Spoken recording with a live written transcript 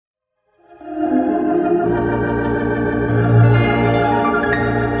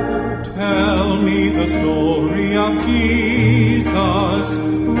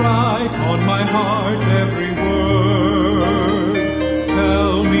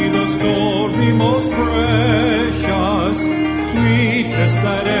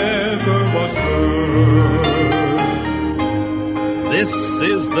This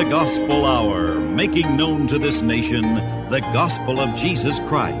is the Gospel Hour, making known to this nation the gospel of Jesus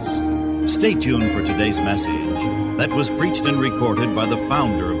Christ. Stay tuned for today's message that was preached and recorded by the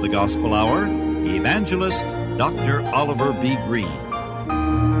founder of the Gospel Hour, Evangelist Dr. Oliver B. Green.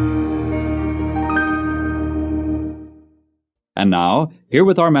 And now, here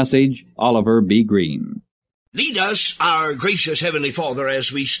with our message, Oliver B. Green. Lead us, our gracious Heavenly Father,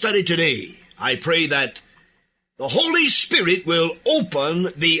 as we study today. I pray that the Holy Spirit will open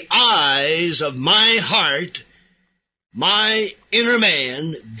the eyes of my heart, my inner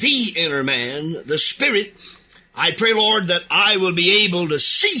man, the Spirit. I pray, Lord, that I will be able to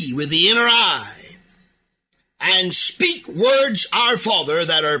see with the inner eye and speak words, our Father,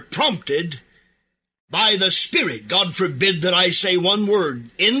 that are prompted by the Spirit. God forbid that I say one word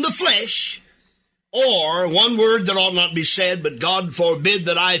in the flesh or one word that ought not be said, but God forbid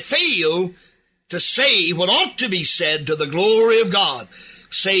that I fail to say what ought to be said to the glory of God.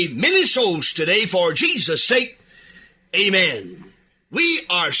 Save many souls today for Jesus' sake. Amen. We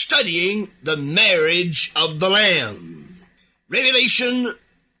are studying the marriage of the Lamb. Revelation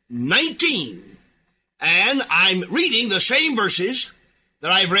 19. And I'm reading the same verses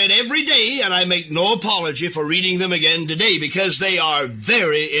that I've read every day, and I make no apology for reading them again today because they are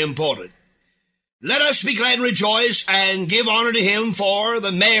very important. Let us be glad and rejoice and give honor to him, for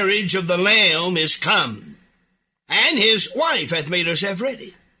the marriage of the Lamb is come, and his wife hath made herself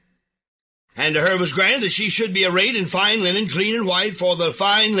ready. And to her was granted that she should be arrayed in fine linen, clean and white, for the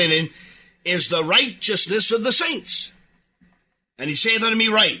fine linen is the righteousness of the saints. And he saith unto me,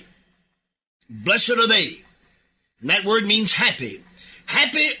 Write, blessed are they. And that word means happy.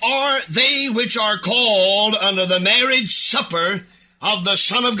 Happy are they which are called unto the marriage supper of the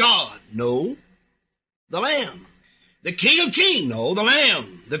Son of God. No, the Lamb. The King of Kings, no, the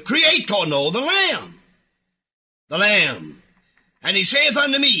Lamb. The Creator, no, the Lamb. The Lamb. And he saith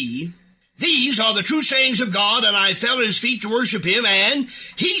unto me, These are the true sayings of God, and I fell at his feet to worship him, and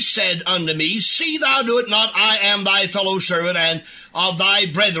he said unto me, See thou do it not, I am thy fellow servant, and of thy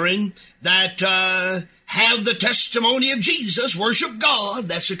brethren that have the testimony of Jesus. Worship God,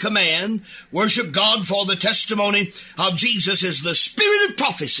 that's a command. Worship God, for the testimony of Jesus is the spirit of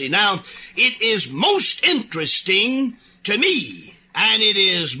prophecy. Now, it is most interesting to me, and it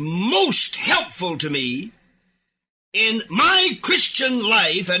is most helpful to me in my Christian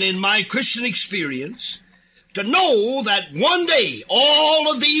life and in my Christian experience to know that one day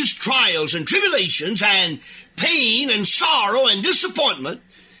all of these trials and tribulations and pain and sorrow and disappointment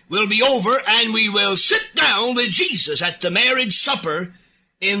will be over, and we will sit down with Jesus at the marriage supper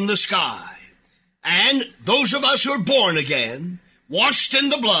in the sky. And those of us who are born again, washed in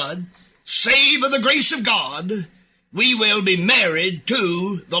the blood, saved by the grace of God, we will be married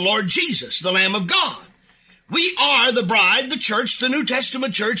to the Lord Jesus, the Lamb of God. We are the bride, the church, the New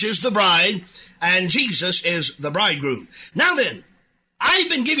Testament church is the bride, and Jesus is the bridegroom. Now then, I've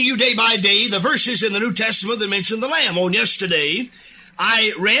been giving you day by day the verses in the New Testament that mention the Lamb. On yesterday,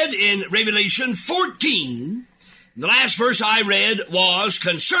 I read in Revelation 14, the last verse I read was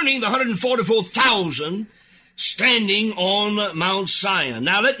concerning the 144,000 standing on Mount Zion.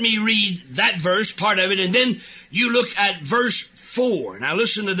 Now let me read that verse, part of it, and then you look at verse 4. Now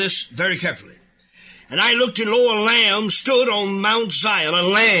listen to this very carefully. And I looked, and lo, a lamb stood on Mount Zion, a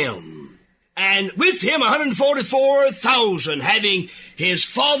lamb, and with him 144,000, having his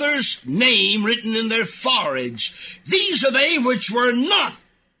father's name written in their foreheads. These are they which were not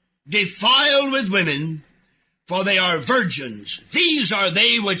defiled with women, for they are virgins. These are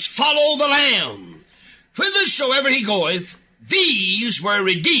they which follow the Lamb. Whithersoever he goeth, these were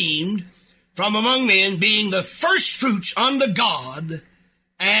redeemed from among men, being the firstfruits unto God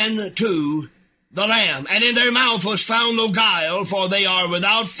and to the Lamb. And in their mouth was found no guile, for they are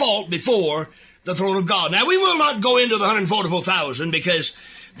without fault before the throne of God. Now, we will not go into the 144,000 because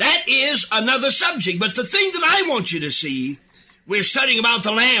that is another subject. But the thing that I want you to see, we're studying about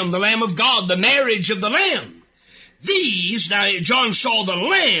the Lamb of God, the marriage of the Lamb. These, now John saw the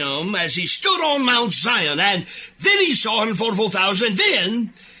Lamb as he stood on Mount Zion, and then he saw 144,000, and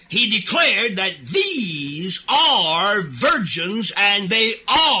then he declared that these are virgins, and they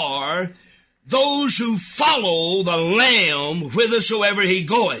are those who follow the Lamb whithersoever he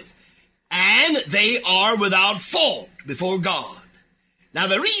goeth. And they are without fault before God. Now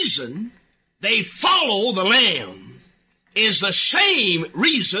the reason they follow the Lamb is the same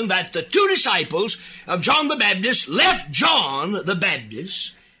reason that the two disciples of John the Baptist left John the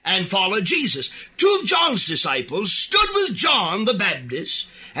Baptist and followed Jesus. Two of John's disciples stood with John the Baptist,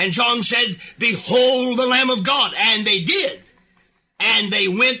 and John said, Behold the Lamb of God. And they did. And they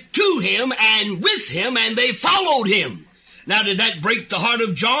went to him and with him, and they followed him. Now, did that break the heart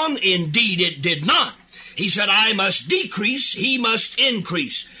of John? Indeed, it did not. He said, I must decrease, he must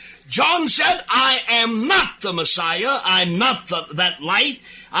increase. John said, I am not the Messiah, I'm not that light,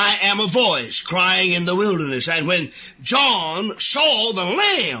 I am a voice crying in the wilderness. And when John saw the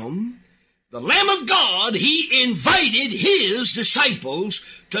Lamb of God, he invited his disciples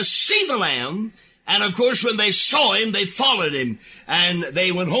to see the Lamb. And of course, when they saw him, they followed him. And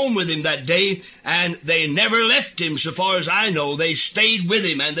they went home with him that day, and they never left him, so far as I know. They stayed with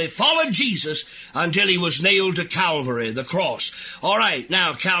him, and they followed Jesus until he was nailed to Calvary, the cross. All right,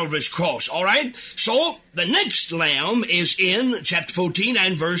 now Calvary's cross. All right, so the next Lamb is in chapter 14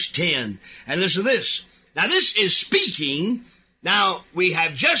 and verse 10. And listen to this. Now, this is speaking. Now, we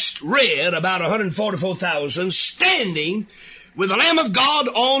have just read about 144,000 standing with the Lamb of God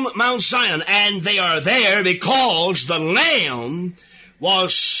on Mount Zion, and they are there because the Lamb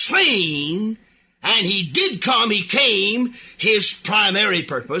was slain, and he did come, he came, his primary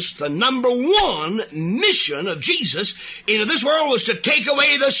purpose, the number one mission of Jesus into this world was to take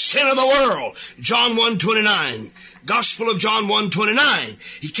away the sin of the world. John 1:29. Gospel of John 1:29.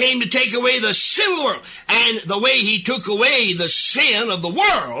 He came to take away the sin of the world. And the way he took away the sin of the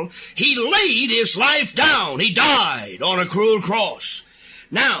world, he laid his life down. He died on a cruel cross.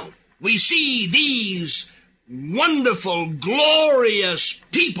 Now, we see these wonderful, glorious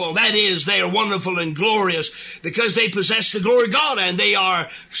people. That is, they are wonderful and glorious because they possess the glory of God, and they are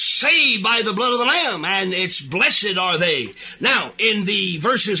saved by the blood of the Lamb, and it's blessed are they. Now, in the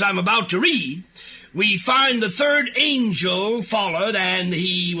verses I'm about to read, we find the third angel followed, and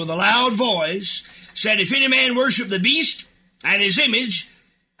he, with a loud voice, said, If any man worship the beast and his image,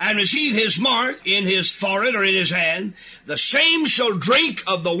 and receive his mark in his forehead or in his hand, the same shall drink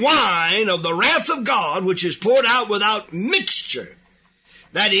of the wine of the wrath of God, which is poured out without mixture.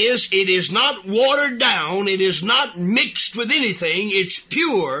 That is, it is not watered down, it is not mixed with anything, it's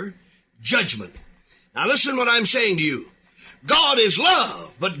pure judgment. Now listen what I'm saying to you. God is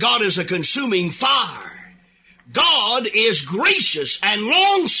love, but God is a consuming fire. God is gracious and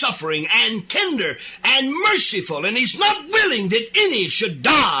long-suffering and tender and merciful, and he's not willing that any should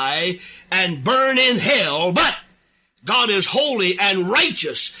die and burn in hell, but God is holy and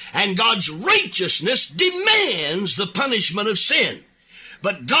righteous, and God's righteousness demands the punishment of sin.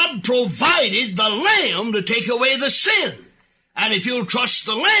 But God provided the Lamb to take away the sin. And if you'll trust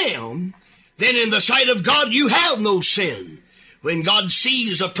the Lamb, then in the sight of God you have no sin. When God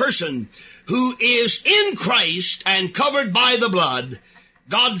sees a person who is in Christ and covered by the blood,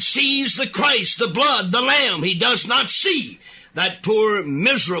 God sees the Christ, the blood, the Lamb. He does not see that poor,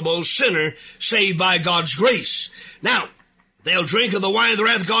 miserable sinner saved by God's grace. Now, they'll drink of the wine of the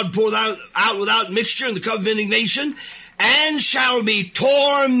wrath of God poured out without mixture in the cup of indignation, and shall be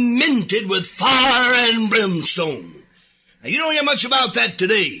tormented with fire and brimstone. Now, you don't hear much about that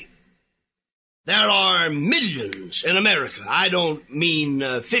today. There are millions in America. I don't mean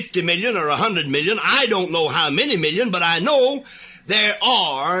 50 million or 100 million. I don't know how many million, but I know there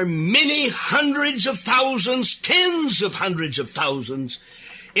are many hundreds of thousands, tens of hundreds of thousands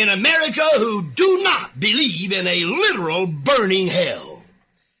in America who do not believe in a literal burning hell.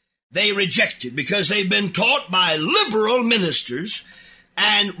 They reject it because they've been taught by liberal ministers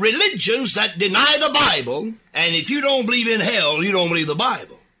and religions that deny the Bible. And if you don't believe in hell, you don't believe the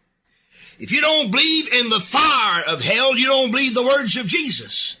Bible. If you don't believe in the fire of hell, you don't believe the words of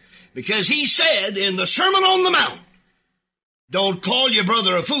Jesus. Because he said in the Sermon on the Mount, don't call your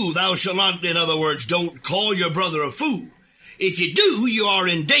brother a fool. Thou shalt not, in other words, don't call your brother a fool. If you do, you are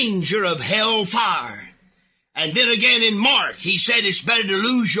in danger of hell fire. And then again in Mark, he said it's better to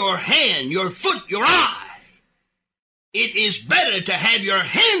lose your hand, your foot, your eye. It is better to have your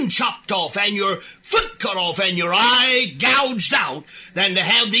hand chopped off and your foot cut off and your eye gouged out than to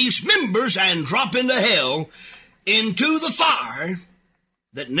have these members and drop into hell, into the fire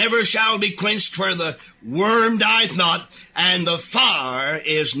that never shall be quenched, where the worm dieth not and the fire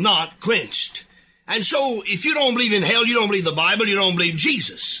is not quenched. And so if you don't believe in hell, you don't believe the Bible, you don't believe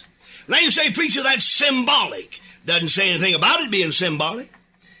Jesus. Now you say, preacher, that's symbolic. Doesn't say anything about it being symbolic.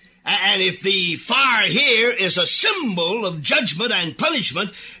 And if the fire here is a symbol of judgment and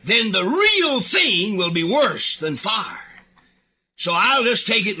punishment, then the real thing will be worse than fire. So I'll just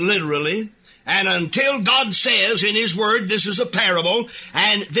take it literally. And until God says in his word, this is a parable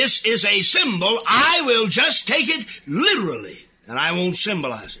and this is a symbol, I will just take it literally, and I won't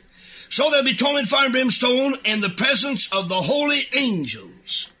symbolize it. So there'll be torment, fire, and brimstone in the presence of the holy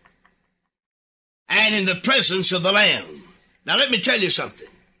angels and in the presence of the Lamb. Now let me tell you something.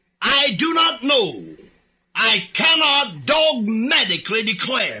 I do not know, I cannot dogmatically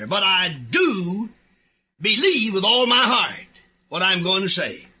declare, but I do believe with all my heart what I'm going to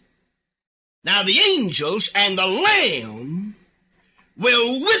say. Now the angels and the Lamb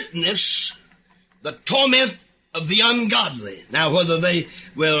will witness the torment of the ungodly. Now whether they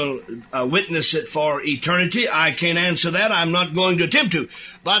will witness it for eternity, I can't answer that. I'm not going to attempt to.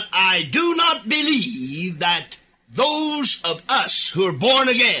 But I do not believe that those of us who are born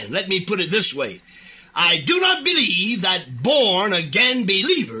again, let me put it this way, I do not believe that born again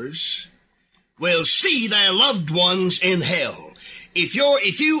believers will see their loved ones in hell. If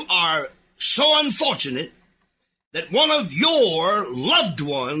you are so unfortunate that one of your loved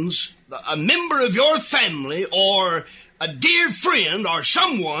ones, a member of your family or a dear friend or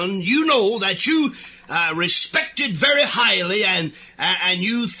someone you know that you respected very highly and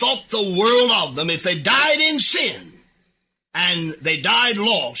you thought the world of them, if they died in sin and they died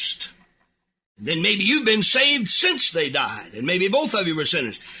lost, then maybe you've been saved since they died, and maybe both of you were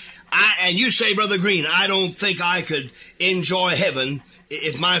sinners. And you say, Brother Green, I don't think I could enjoy heaven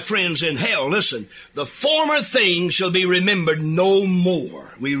if my friend's in hell. Listen, the former things shall be remembered no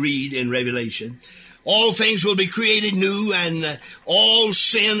more, we read in Revelation. All things will be created new, and all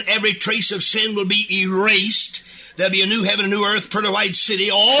sin, every trace of sin will be erased. There'll be a new heaven, a new earth, pearly white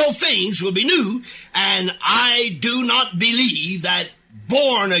city. All things will be new, and I do not believe that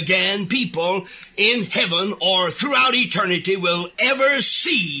born-again people in heaven or throughout eternity will ever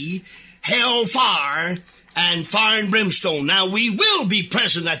see hellfire and fire and brimstone. Now, we will be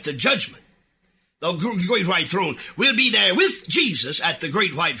present at the judgment, the great white throne. We'll be there with Jesus at the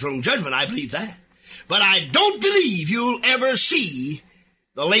great white throne judgment. I believe that. But I don't believe you'll ever see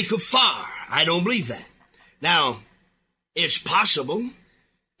the lake of fire. I don't believe that. Now, it's possible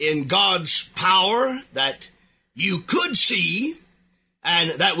in God's power that you could see,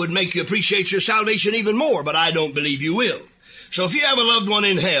 and that would make you appreciate your salvation even more, but I don't believe you will. So if you have a loved one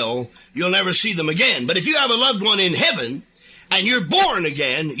in hell, you'll never see them again. But if you have a loved one in heaven, and you're born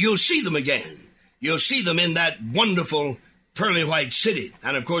again, you'll see them again. You'll see them in that wonderful pearly white city.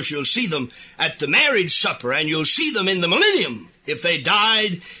 And of course, you'll see them at the marriage supper, and you'll see them in the millennium. If they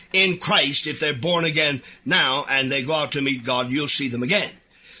died in Christ, if they're born again now, and they go out to meet God, you'll see them again.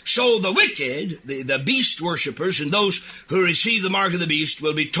 So the wicked, the beast worshippers, and those who receive the mark of the beast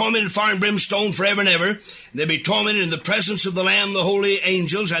will be tormented in fire and brimstone forever and ever. They'll be tormented in the presence of the Lamb, the holy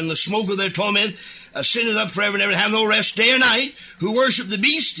angels, and the smoke of their torment ascended up forever and ever, and have no rest day or night, who worship the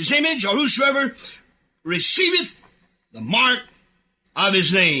beast, his image, or whosoever receiveth the mark of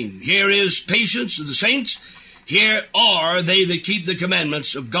his name. Here is patience of the saints. Here are they that keep the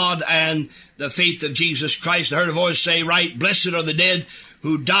commandments of God and the faith of Jesus Christ. I heard a voice say, right, blessed are the dead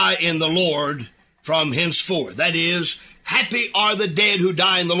who die in the Lord from henceforth. That is, happy are the dead who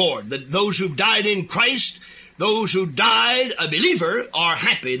die in the Lord. Those who died in Christ, those who died a believer are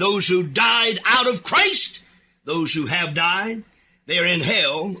happy. Those who died out of Christ, those who have died, they're in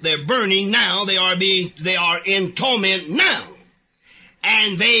hell. They're burning now. They are in torment now.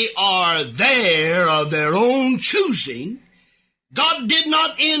 And they are there of their own choosing. God did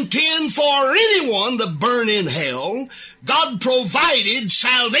not intend for anyone to burn in hell. God provided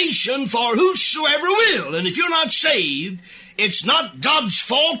salvation for whosoever will. And if you're not saved, it's not God's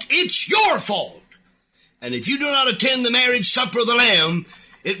fault, it's your fault. And if you do not attend the marriage supper of the Lamb,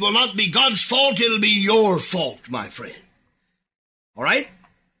 it will not be God's fault, it'll be your fault, my friend. All right?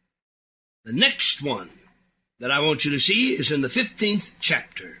 The next one that I want you to see is in the 15th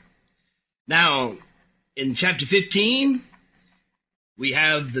chapter. Now, in chapter 15, we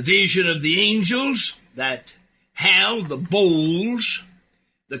have the vision of the angels that have the bowls,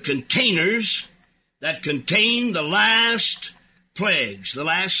 the containers that contain the last plagues, the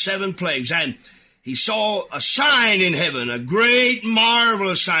last 7 plagues. And he saw a sign in heaven, a great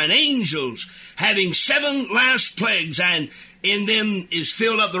marvelous sign, angels having 7 last plagues, and in them is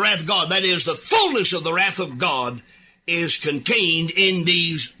filled up the wrath of God. That is, the fullness of the wrath of God is contained in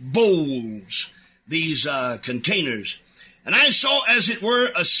these bowls, these containers. And I saw, as it were,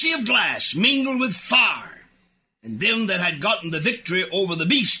 a sea of glass mingled with fire, and them that had gotten the victory over the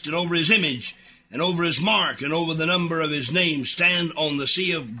beast and over his image and over his mark and over the number of his name stand on the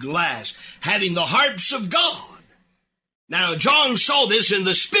sea of glass, having the harps of God. Now, John saw this in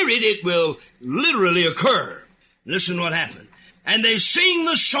the Spirit. It will literally occur. Listen what happened. And they sing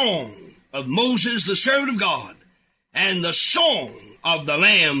the song of Moses, the servant of God, and the song of the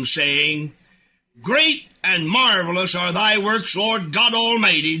Lamb, saying, Great and marvelous are thy works, Lord God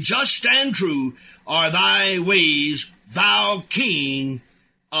Almighty. Just and true are thy ways, thou King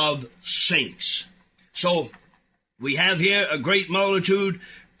of saints. So we have here a great multitude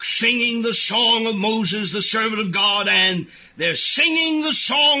singing the song of Moses, the servant of God, and they're singing the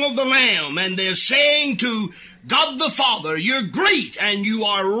song of the Lamb, and they're saying to God the Father, you're great and you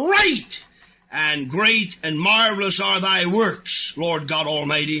are right, and great and marvelous are thy works, Lord God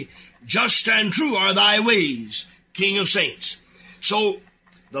Almighty. Just and true are thy ways, King of saints. So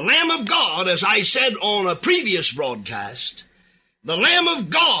the Lamb of God, as I said on a previous broadcast, the Lamb of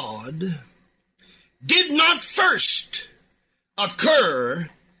God did not first occur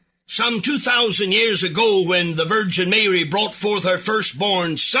some 2,000 years ago when the Virgin Mary brought forth her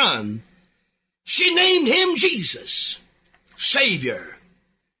firstborn son. She named him Jesus, Savior,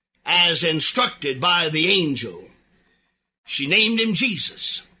 as instructed by the angel. She named him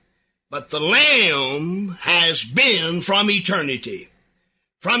Jesus. But the Lamb has been from eternity.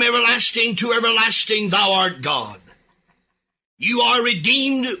 From everlasting to everlasting, thou art God. You are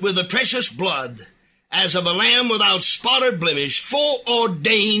redeemed with the precious blood as of a lamb without spot or blemish,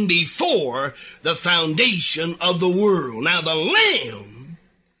 foreordained before the foundation of the world. Now the Lamb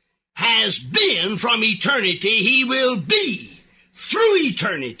has been from eternity. He will be through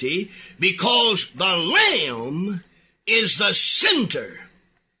eternity, because the Lamb is the center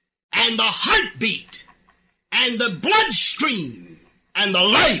and the heartbeat and the bloodstream and the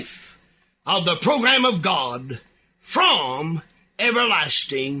life of the program of God from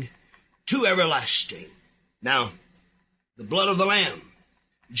everlasting to everlasting. Now, the blood of the Lamb.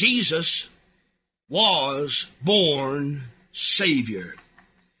 Jesus was born Savior,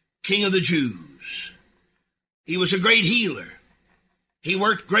 King of the Jews. He was a great healer. He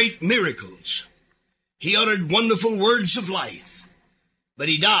worked great miracles. He uttered wonderful words of life. But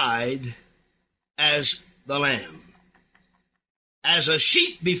he died as the Lamb. As a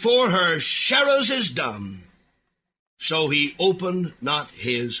sheep before her shearers is dumb, so he opened not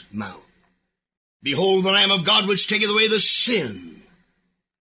his mouth. Behold the Lamb of God, which taketh away the sin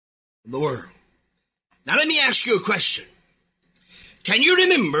of the world. Now let me ask you a question. Can you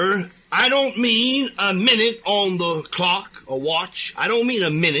remember, I don't mean a minute on the clock or watch. I don't mean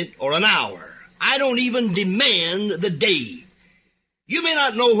a minute or an hour. I don't even demand the day. You may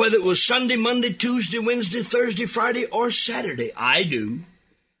not know whether it was Sunday, Monday, Tuesday, Wednesday, Thursday, Friday, or Saturday. I do.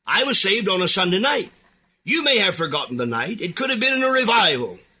 I was saved on a Sunday night. You may have forgotten the night. It could have been in a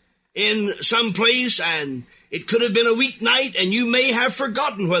revival in some place, and it could have been a weeknight, and you may have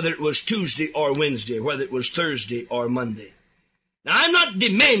forgotten whether it was Tuesday or Wednesday, whether it was Thursday or Monday. Now, I'm not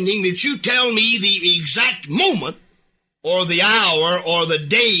demanding that you tell me the exact moment or the hour or the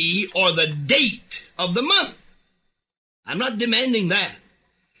day or the date of the month. I'm not demanding that.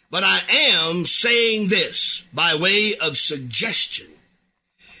 But I am saying this by way of suggestion.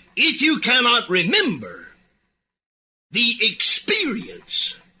 If you cannot remember the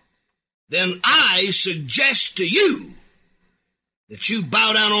experience, then I suggest to you that you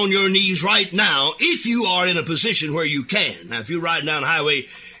bow down on your knees right now if you are in a position where you can. Now, if you're riding down the highway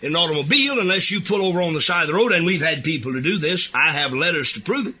in an automobile, unless you pull over on the side of the road, and we've had people to do this, I have letters to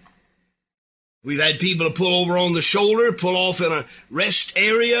prove it. We've had people to pull over on the shoulder, pull off in a rest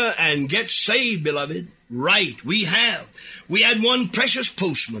area, and get saved, beloved. Right, we have. We had one precious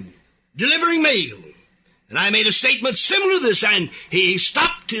postman delivering mail. And I made a statement similar to this, and he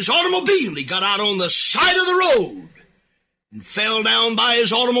stopped his automobile. He got out on the side of the road and fell down by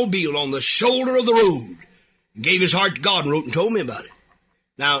his automobile on the shoulder of the road and gave his heart to God and wrote and told me about it.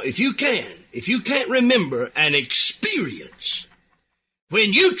 Now, if you can't remember an experience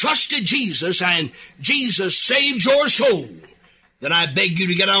when you trusted Jesus and Jesus saved your soul, then I beg you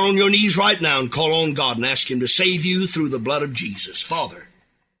to get out on your knees right now and call on God and ask him to save you through the blood of Jesus. Father,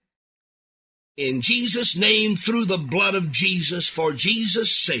 in Jesus' name, through the blood of Jesus, for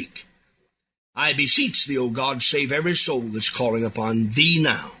Jesus' sake, I beseech thee, O God, save every soul that's calling upon thee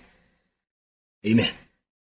now. Amen.